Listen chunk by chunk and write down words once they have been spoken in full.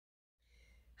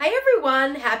Hi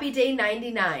everyone, happy day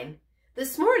 99.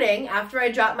 This morning, after I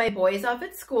dropped my boys off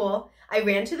at school, I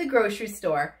ran to the grocery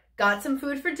store, got some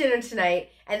food for dinner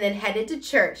tonight, and then headed to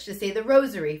church to say the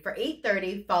rosary for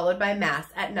 8:30, followed by Mass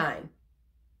at 9.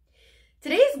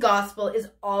 Today's gospel is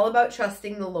all about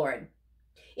trusting the Lord.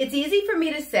 It's easy for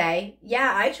me to say,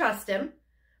 yeah, I trust him,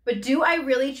 but do I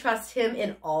really trust him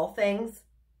in all things?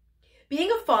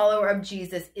 Being a follower of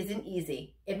Jesus isn't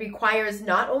easy. It requires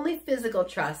not only physical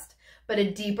trust, but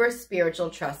a deeper spiritual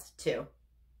trust too.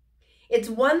 It's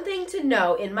one thing to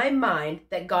know in my mind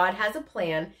that God has a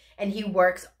plan and he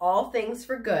works all things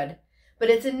for good, but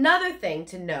it's another thing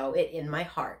to know it in my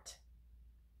heart.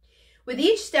 With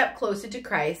each step closer to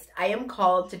Christ, I am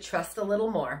called to trust a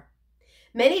little more.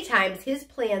 Many times his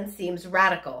plan seems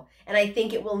radical and I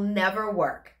think it will never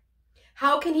work.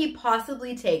 How can he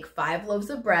possibly take 5 loaves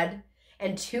of bread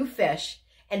and 2 fish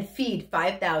and feed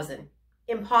 5,000?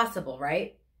 Impossible,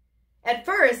 right? At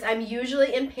first, I'm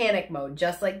usually in panic mode,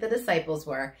 just like the disciples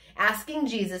were, asking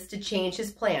Jesus to change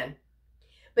his plan.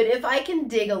 But if I can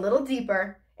dig a little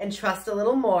deeper and trust a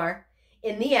little more,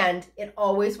 in the end, it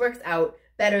always works out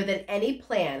better than any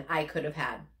plan I could have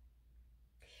had.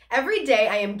 Every day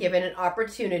I am given an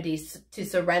opportunity to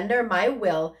surrender my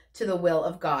will to the will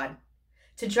of God,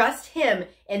 to trust him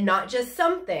in not just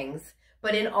some things,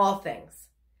 but in all things.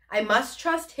 I must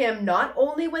trust him not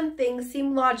only when things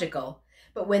seem logical,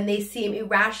 but when they seem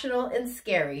irrational and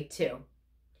scary too.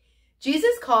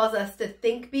 Jesus calls us to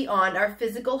think beyond our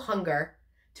physical hunger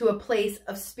to a place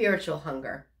of spiritual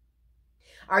hunger.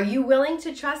 Are you willing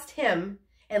to trust him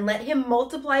and let him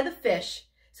multiply the fish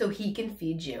so he can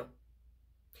feed you?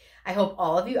 I hope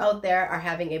all of you out there are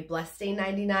having a blessed day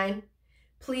 99.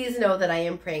 Please know that I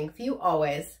am praying for you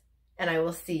always, and I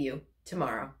will see you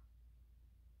tomorrow.